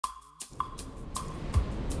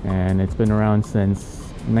and it's been around since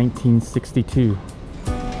 1962.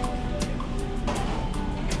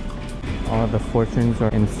 All of the fortunes are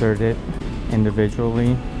inserted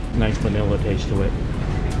individually. Nice vanilla taste to it.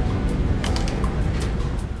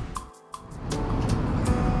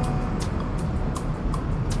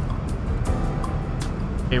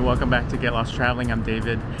 Hey, welcome back to Get Lost Traveling. I'm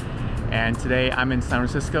David, and today I'm in San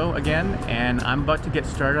Francisco again, and I'm about to get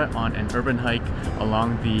started on an urban hike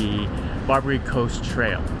along the Barbary Coast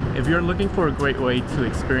Trail. If you're looking for a great way to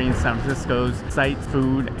experience San Francisco's sights,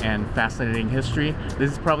 food, and fascinating history,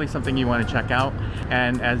 this is probably something you want to check out.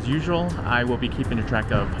 And as usual, I will be keeping a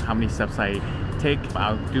track of how many steps I take.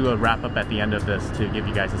 I'll do a wrap up at the end of this to give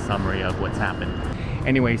you guys a summary of what's happened.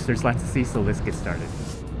 Anyways, there's lots to see, so let's get started.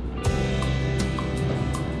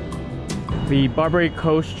 The Barbary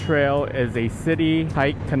Coast Trail is a city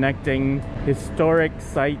hike connecting historic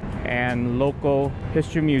sites and local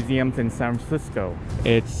history museums in San Francisco.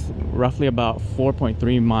 It's roughly about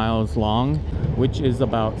 4.3 miles long, which is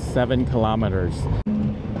about 7 kilometers.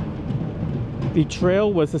 The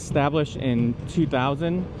trail was established in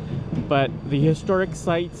 2000, but the historic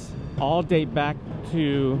sites all date back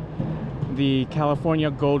to the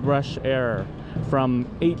California Gold Rush era from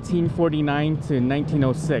 1849 to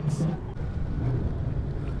 1906.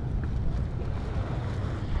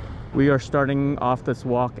 We are starting off this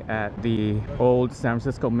walk at the old San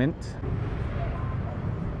Francisco Mint.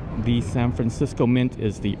 The San Francisco Mint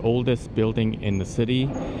is the oldest building in the city.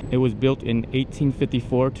 It was built in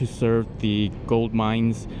 1854 to serve the gold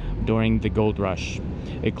mines during the gold rush.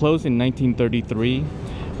 It closed in 1933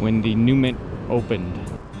 when the new mint opened.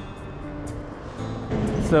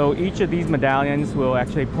 So each of these medallions will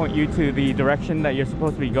actually point you to the direction that you're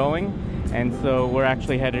supposed to be going. And so we're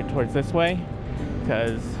actually headed towards this way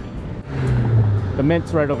because the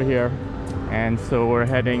Mint's right over here, and so we're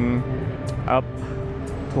heading up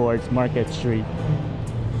towards Market Street.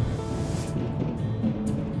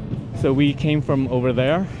 So we came from over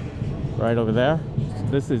there, right over there.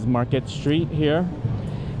 This is Market Street here,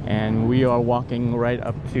 and we are walking right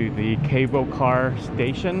up to the cable car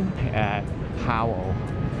station at Powell.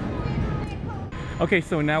 Okay,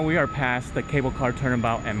 so now we are past the cable car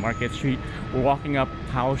turnabout at Market Street. We're walking up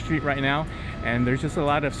Powell Street right now, and there's just a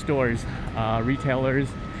lot of stores, retailers,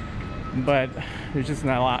 but there's just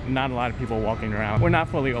not a lot of people walking around. We're not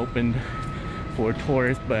fully opened for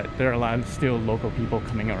tourists, but there are a lot of still local people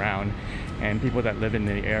coming around, and people that live in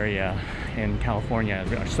the area in California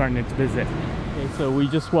are starting to visit. Okay, so we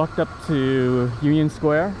just walked up to Union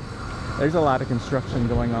Square. There's a lot of construction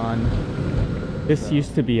going on. This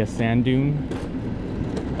used to be a sand dune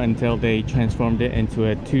until they transformed it into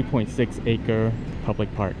a 2.6 acre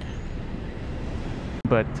public park.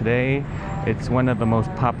 But today, it's one of the most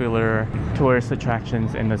popular tourist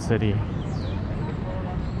attractions in the city.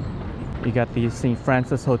 You got the St.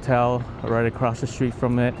 Francis Hotel right across the street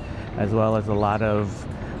from it, as well as a lot of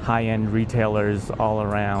high-end retailers all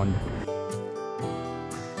around.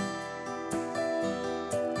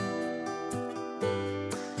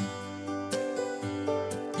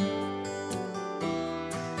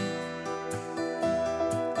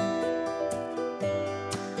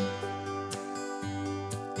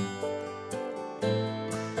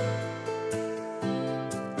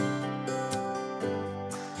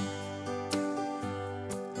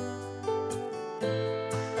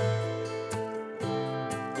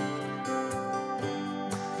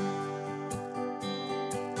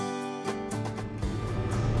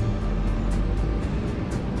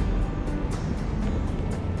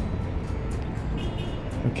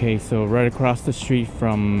 Okay, so right across the street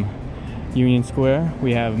from Union Square,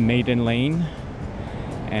 we have Maiden Lane.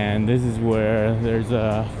 And this is where there's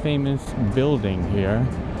a famous building here.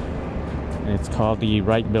 And it's called the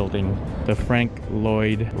Wright Building, the Frank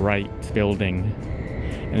Lloyd Wright Building.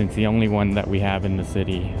 And it's the only one that we have in the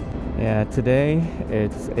city. Yeah, today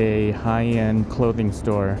it's a high-end clothing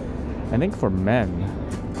store, I think for men.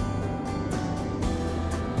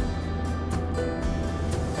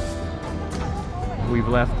 We've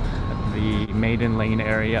left the Maiden Lane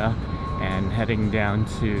area and heading down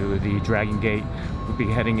to the Dragon Gate. We'll be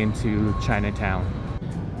heading into Chinatown.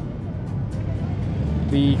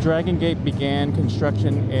 The Dragon Gate began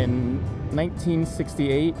construction in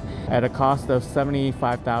 1968 at a cost of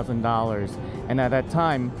 $75,000. And at that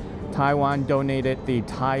time, Taiwan donated the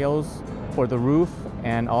tiles for the roof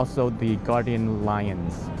and also the guardian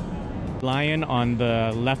lions. Lion on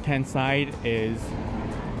the left-hand side is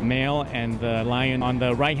male and the lion on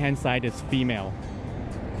the right-hand side is female.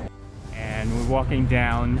 And we're walking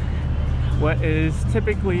down what is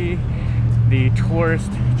typically the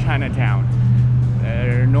tourist Chinatown.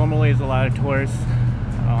 There normally is a lot of tourists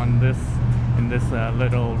on this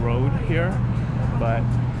little road here, but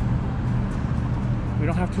we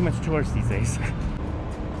don't have too much tourists these days.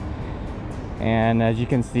 And as you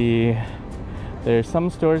can see, there's some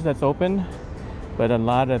stores that's open, but a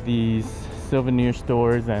lot of these souvenir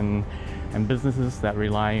stores and businesses that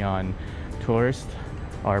rely on tourists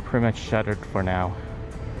are pretty much shuttered for now.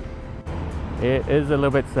 It is a little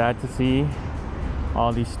bit sad to see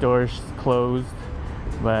all these stores closed,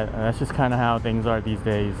 but that's just kind of how things are these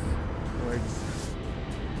days. Towards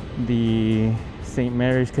the St.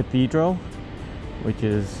 Mary's Cathedral, which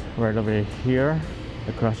is right over here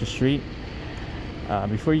across the street.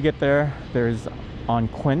 Before you get there, there's on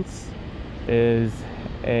Quince is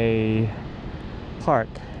a park.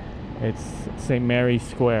 It's St. Mary's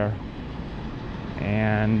Square,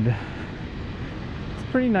 and it's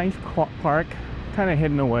a pretty nice park, kind of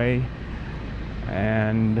hidden away.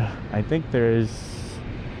 And I think there's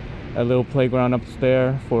a little playground up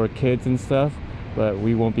there for kids and stuff, but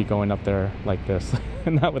we won't be going up there like this.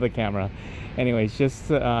 Not with a camera. Anyways, just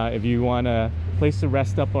if you want a place to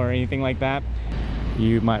rest up or anything like that,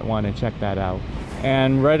 you might want to check that out.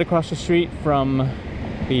 And right across the street from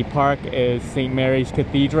the park is St. Mary's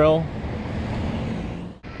Cathedral,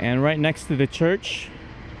 and right next to the church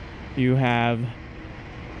you have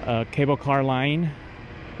a cable car line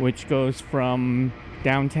which goes from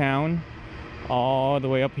downtown all the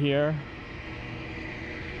way up here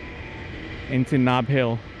into Nob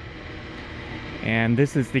Hill, and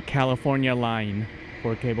this is the California line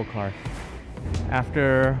for cable car.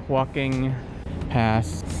 After walking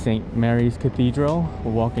past St. Mary's Cathedral,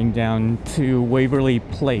 we're walking down to Waverly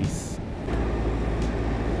Place.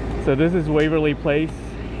 So this is Waverly Place,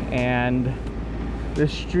 and the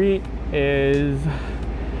street it's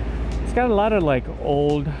got a lot of like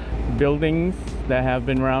old buildings that have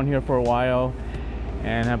been around here for a while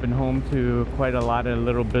and have been home to quite a lot of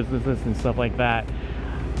little businesses and stuff like that.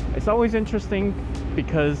 It's always interesting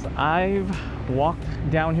because I've walked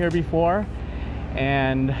down here before,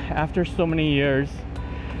 and after so many years,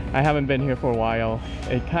 I haven't been here for a while.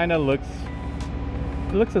 It kind of looks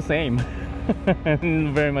the same.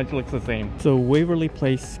 Very much looks the same. So Waverly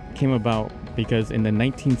Place came about because in the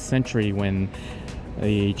 19th century, when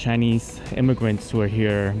the Chinese immigrants were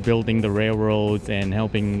here building the railroads and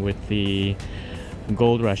helping with the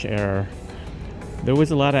gold rush era, there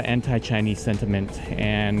was a lot of anti-Chinese sentiment,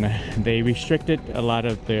 and they restricted a lot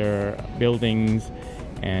of their buildings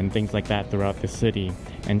and things like that throughout the city.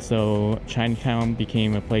 And so Chinatown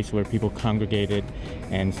became a place where people congregated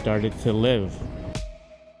and started to live.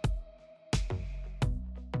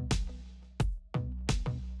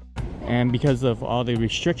 And because of all the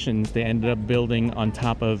restrictions, they ended up building on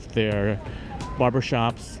top of their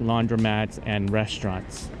barbershops, laundromats, and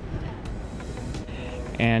restaurants.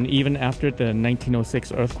 And even after the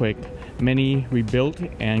 1906 earthquake, many rebuilt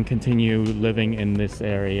and continue living in this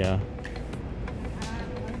area.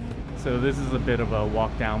 So this is a bit of a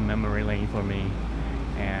walk down memory lane for me,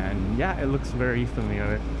 and yeah, it looks very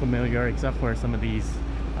familiar except for some of these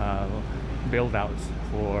build outs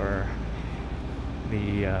for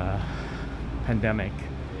the pandemic,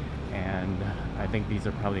 and I think these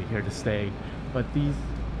are probably here to stay, but these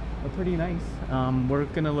are pretty nice. We're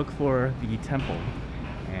gonna look for the temple,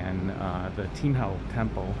 and the Tinhao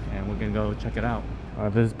temple, and we're gonna go check it out.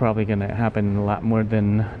 This is probably gonna happen a lot more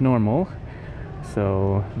than normal.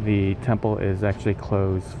 So the temple is actually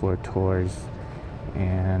closed for tours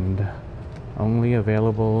and only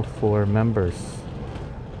available for members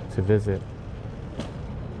to visit.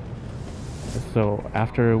 So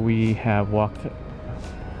after we have walked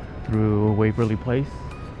through Waverly Place,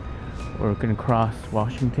 we're going to cross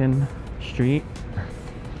Washington Street,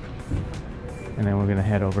 and then we're going to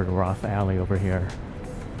head over to Ross Alley over here.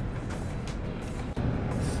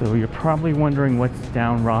 So you're probably wondering what's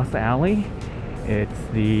down Ross Alley. It's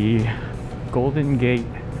the Golden Gate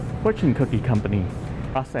Fortune Cookie Company.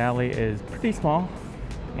 Ross Alley is pretty small,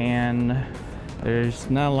 and there's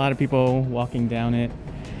not a lot of people walking down it.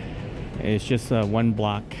 It's just one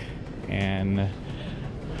block, and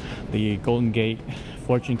the Golden Gate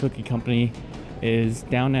Fortune Cookie Company is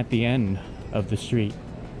down at the end of the street.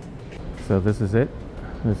 So this is it.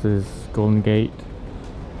 This is Golden Gate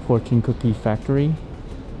Fortune Cookie Factory,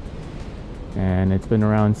 and it's been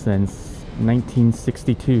around since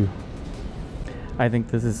 1962. I think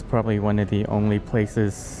this is probably one of the only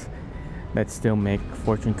places that still make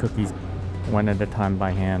fortune cookies one at a time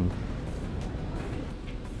by hand.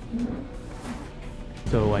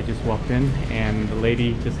 So I just walked in, and the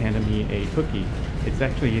lady just handed me a cookie. It's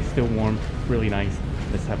actually still warm, really nice.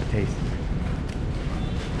 Let's have a taste.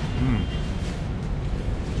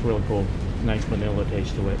 really cool. Nice vanilla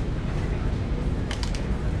taste to it.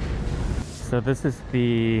 So this is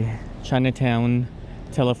the Chinatown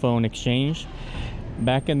telephone exchange.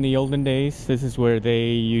 Back in the olden days, this is where they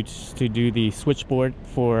used to do the switchboard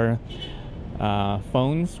for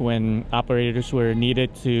phones when operators were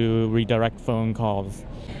needed to redirect phone calls.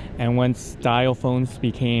 And once dial phones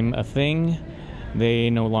became a thing, they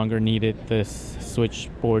no longer needed this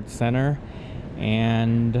switchboard center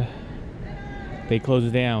and they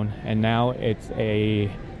closed down, and now it's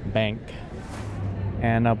a bank.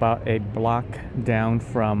 And about a block down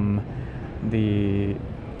from the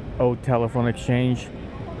old telephone exchange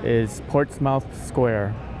is Portsmouth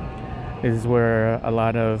Square. This is where a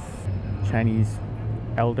lot of Chinese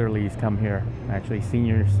elderlies come here. Actually,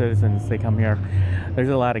 senior citizens, they come here. There's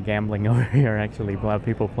a lot of gambling over here, actually. A lot of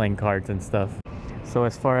people playing cards and stuff. So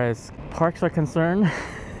as far as parks are concerned,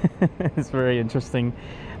 it's very interesting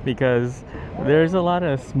because there's a lot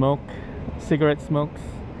of smoke, cigarette smokes,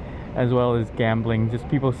 as well as gambling. Just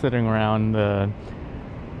people sitting around the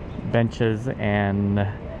benches and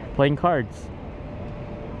playing cards.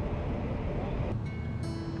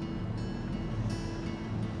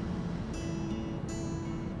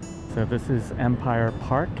 So this is Empire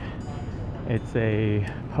Park. It's a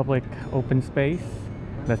public open space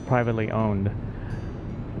that's privately owned,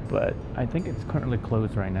 but I think it's currently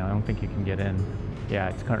closed right now. I don't think you can get in. Yeah,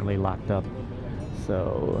 it's currently locked up,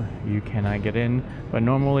 so you cannot get in. But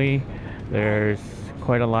normally there's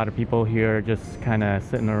quite a lot of people here just kind of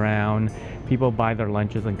sitting around. People buy their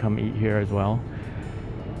lunches and come eat here as well,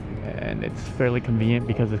 and it's fairly convenient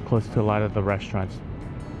because it's close to a lot of the restaurants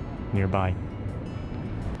nearby.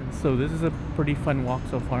 So this is a pretty fun walk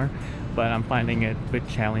so far, but I'm finding it a bit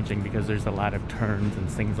challenging because there's a lot of turns and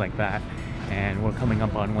things like that. And we're coming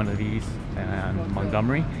up on one of these in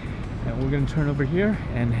Montgomery. And we're going to turn over here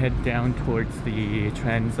and head down towards the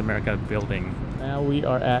TransAmerica building. Now we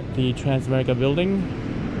are at the TransAmerica building.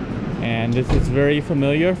 And this is very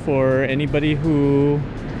familiar for anybody who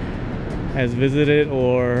has visited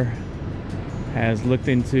or has looked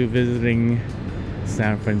into visiting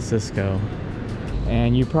San Francisco.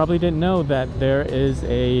 And you probably didn't know that there is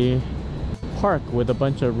a park with a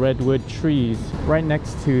bunch of redwood trees right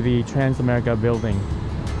next to the TransAmerica building.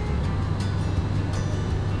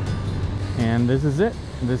 And this is it.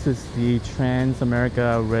 This is the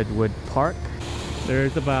TransAmerica Redwood Park.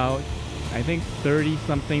 There's about, I think, 30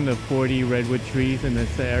 something to 40 redwood trees in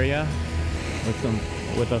this area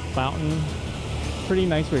with a fountain. Pretty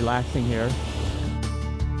nice, relaxing here.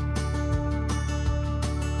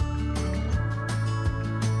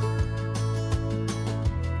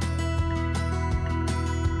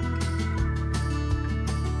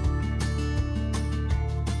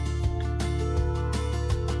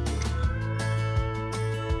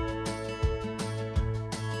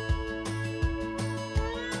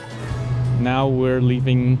 Now we're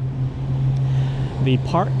leaving the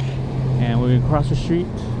park and we're going to cross the street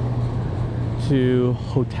to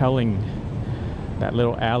hoteling, that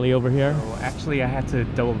little alley over here. So actually I had to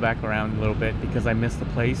double back around a little bit because I missed the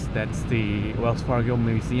place. That's the Wells Fargo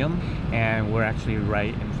Museum, and we're actually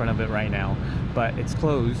right in front of it right now, but it's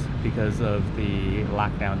closed because of the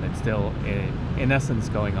lockdown that's still in essence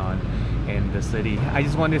going on in the city. I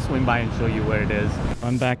just wanted to swing by and show you where it is.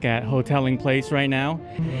 I'm back at Hoteling Place right now,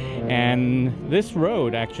 and this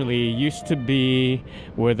road actually used to be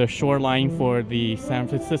where the shoreline for the San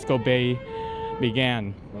Francisco Bay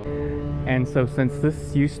began. And so since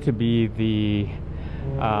this used to be the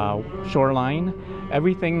shoreline,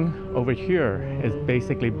 everything over here is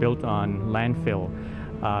basically built on landfill,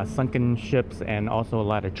 sunken ships, and also a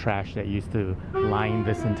lot of trash that used to line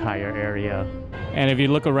this entire area. And if you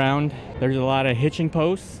look around, there's a lot of hitching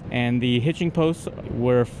posts, and the hitching posts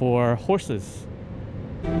were for horses.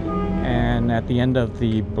 And at the end of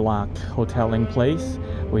the block, Hoteling Place,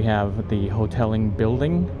 we have the Hoteling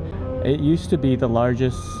building. It used to be the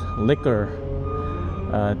largest liquor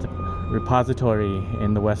repository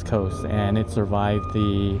in the West Coast, and it survived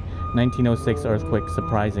the 1906 earthquake,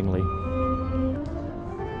 surprisingly.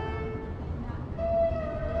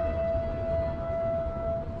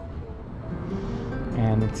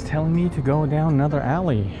 And it's telling me to go down another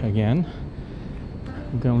alley again.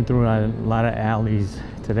 I'm going through a lot of alleys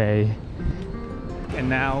today. And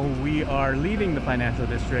now we are leaving the financial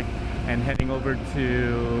district and heading over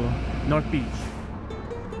to North Beach.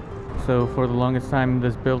 So for the longest time,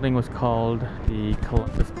 this building was called the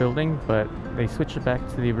Columbus Building, but they switched it back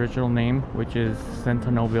to the original name, which is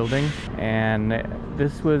Sentinel Building. And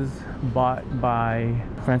this was bought by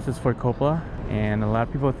Francis Ford Coppola, and a lot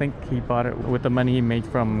of people think he bought it with the money he made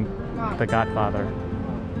from The Godfather.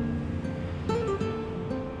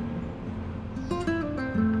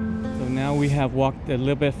 Now we have walked a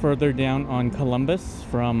little bit further down on Columbus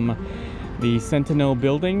from the Sentinel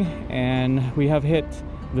building, and we have hit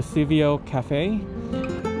Vesuvio Cafe.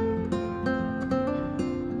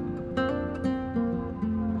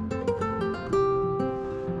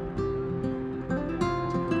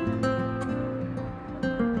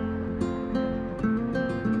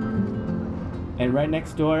 And right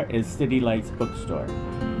next door is City Lights Bookstore.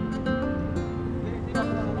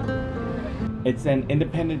 It's an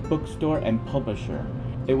independent bookstore and publisher.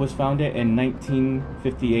 It was founded in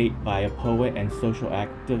 1958 by a poet and social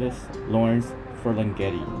activist, Lawrence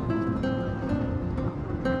Ferlinghetti.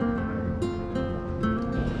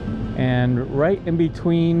 And right in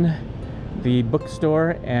between the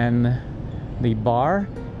bookstore and the bar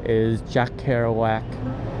is Jack Kerouac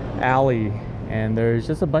Alley. And there's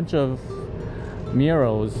just a bunch of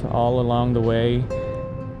murals all along the way.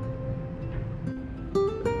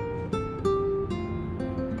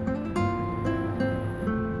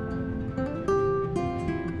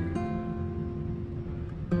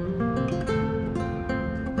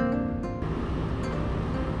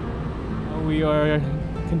 We are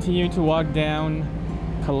continuing to walk down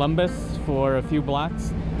Columbus for a few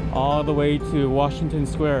blocks all the way to Washington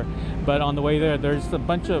Square, but on the way there's a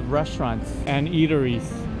bunch of restaurants and eateries.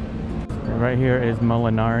 Right here is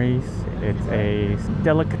Molinari's. It's a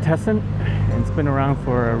delicatessen and it's been around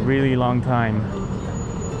for a really long time,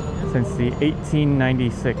 since the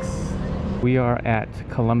 1896. We are at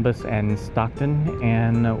Columbus and Stockton,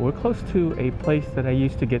 and we're close to a place that I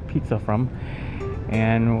used to get pizza from.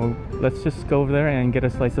 And let's just go over there and get a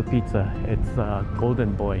slice of pizza. It's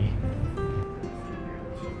Golden Boy.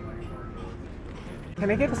 Can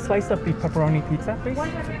I get a slice of the pepperoni pizza, please?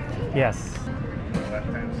 Yes.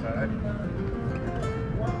 Left-hand side.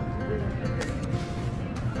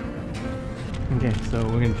 Okay, so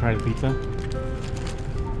we're gonna try the pizza.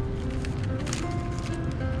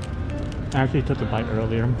 I actually took a bite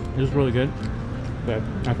earlier. It was really good, but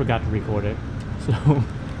I forgot to record it. So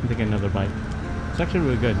I'm taking another bite. It's actually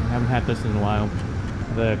really good. I haven't had this in a while.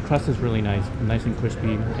 The crust is really nice and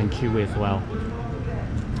crispy and chewy as well.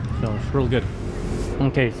 So it's really good.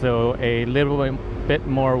 Okay, so a little bit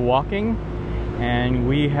more walking, and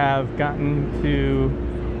we have gotten to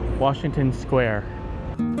Washington Square.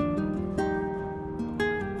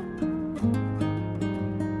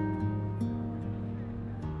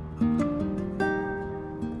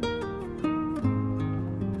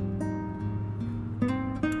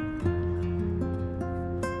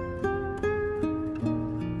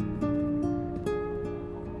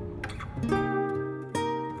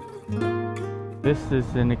 This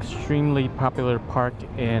is an extremely popular park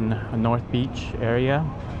in North Beach area.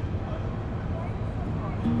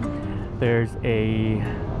 There's a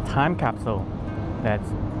time capsule that's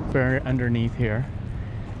buried underneath here,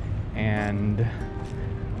 and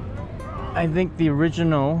I think the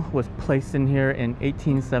original was placed in here in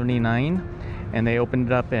 1879, and they opened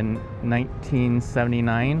it up in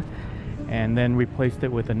 1979 and then replaced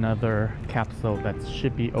it with another capsule that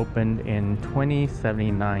should be opened in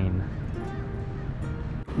 2079.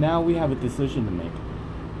 Now we have a decision to make.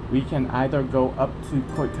 We can either go up to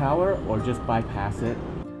Court Tower or just bypass it.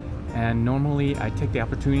 And normally I take the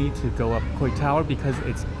opportunity to go up Court Tower because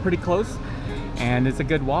it's pretty close and it's a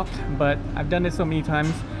good walk, but I've done it so many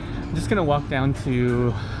times. I'm just gonna walk down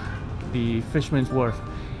to the Fisherman's Wharf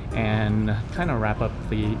and kind of wrap up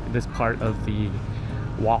this part of the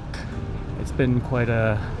walk. It's been quite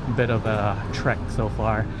a bit of a trek so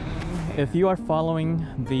far. If you are following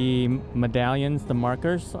the medallions, the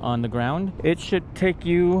markers on the ground, it should take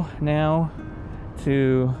you now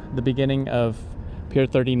to the beginning of Pier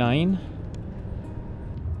 39.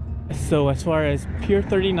 So as far as Pier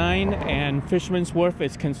 39 and Fisherman's Wharf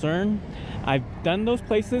is concerned, I've done those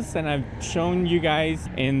places and I've shown you guys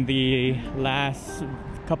in the last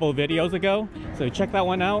couple of videos ago. So check that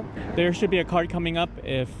one out. There should be a card coming up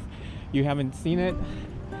if you haven't seen it.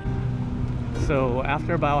 So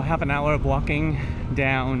after about half an hour of walking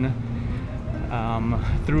down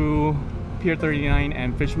through Pier 39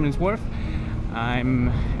 and Fisherman's Wharf, I'm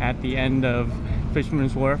at the end of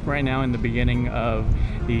Fisherman's Wharf right now, in the beginning of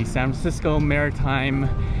the San Francisco Maritime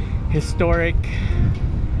Historic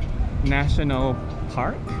National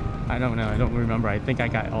Park. I don't know, I don't remember. I think I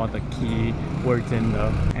got all the key words in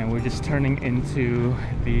though. And we're just turning into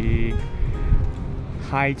the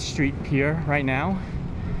Hyde Street Pier right now,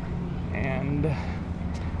 and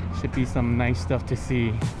should be some nice stuff to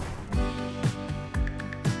see.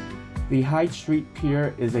 The Hyde Street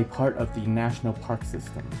Pier is a part of the National Park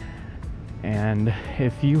System, and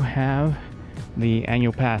if you have the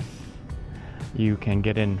annual pass, you can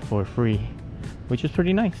get in for free which is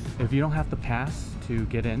pretty nice. If you don't have the pass to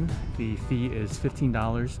get in, the fee is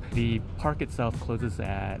 $15. The park itself closes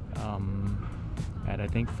at I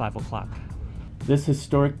think 5 o'clock. This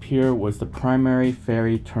historic pier was the primary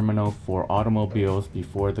ferry terminal for automobiles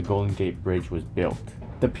before the Golden Gate Bridge was built.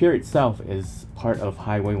 The pier itself is part of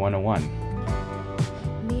Highway 101.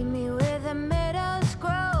 Meet me where the meadows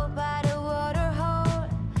grow by the water hole.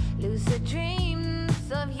 Lucid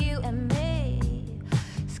dreams of you and me.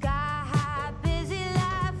 Sky high, busy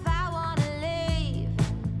life, I wanna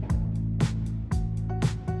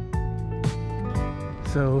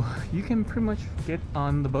live. So you can pretty much get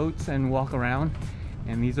on the boats and walk around,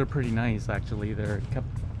 and these are pretty nice actually. They're kept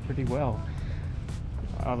pretty well.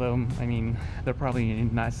 Although, I mean, they're probably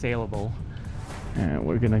not saleable. And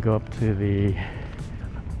we're gonna go up to the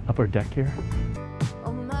upper deck here.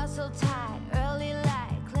 Oh, muscle tight, early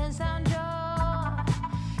light, cleanse down jaw.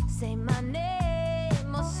 Say my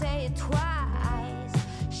name or say it twice.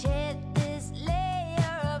 Shed this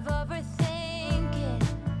layer of overthinking.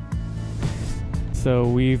 So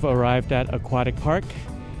we've arrived at Aquatic Park,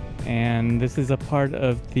 and this is a part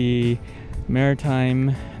of the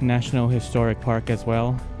Maritime National Historic Park as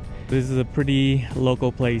well. This is a pretty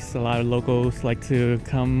local place. A lot of locals like to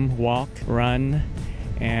come walk, run,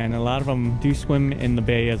 and a lot of them do swim in the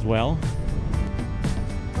bay as well.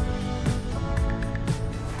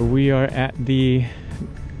 We are at the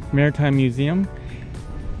Maritime Museum,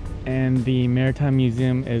 and the Maritime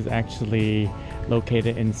Museum is actually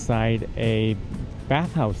located inside a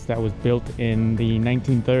bathhouse that was built in the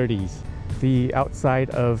 1930s. The outside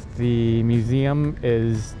of the museum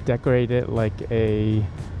is decorated like a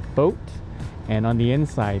boat, and on the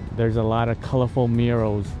inside there's a lot of colorful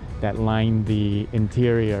murals that line the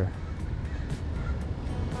interior.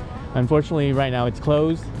 Unfortunately right now it's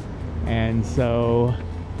closed, and so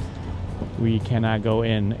we cannot go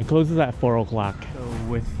in. It closes at 4 o'clock. So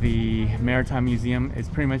with the Maritime Museum, it's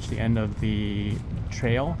pretty much the end of the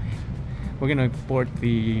trail. We're gonna board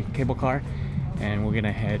the cable car and we're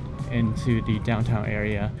gonna head into the downtown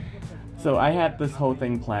area. So I had this whole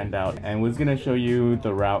thing planned out and was gonna show you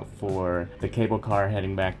the route for the cable car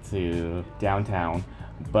heading back to downtown,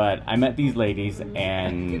 but I met these ladies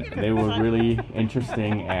and they were really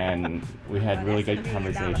interesting and we had really good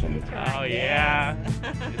conversations. Oh yeah.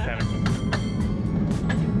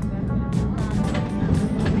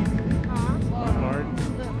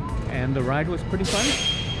 And the ride was pretty fun.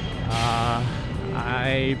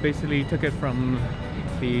 I basically took it from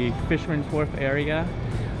the Fisherman's Wharf area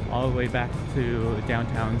all the way back to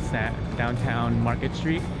downtown Market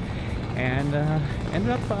Street, and ended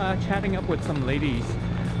up chatting up with some ladies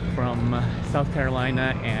from South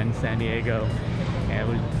Carolina and San Diego, and it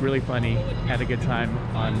was really funny. Had a good time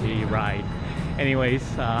on the ride. Anyways,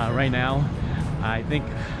 right now I think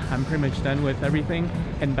I'm pretty much done with everything.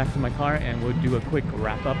 Heading back to my car and we'll do a quick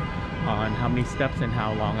wrap up on how many steps and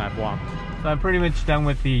how long I've walked. So I'm pretty much done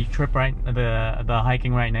with the trip, the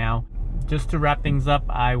hiking right now. Just to wrap things up,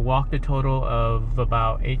 I walked a total of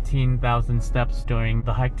about 18,000 steps during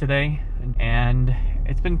the hike today, and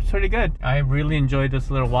it's been pretty good. I really enjoyed this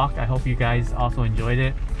little walk. I hope you guys also enjoyed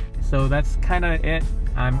it. So that's kind of it.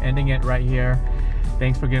 I'm ending it right here.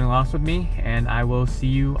 Thanks for getting lost with me, and I will see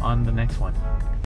you on the next one.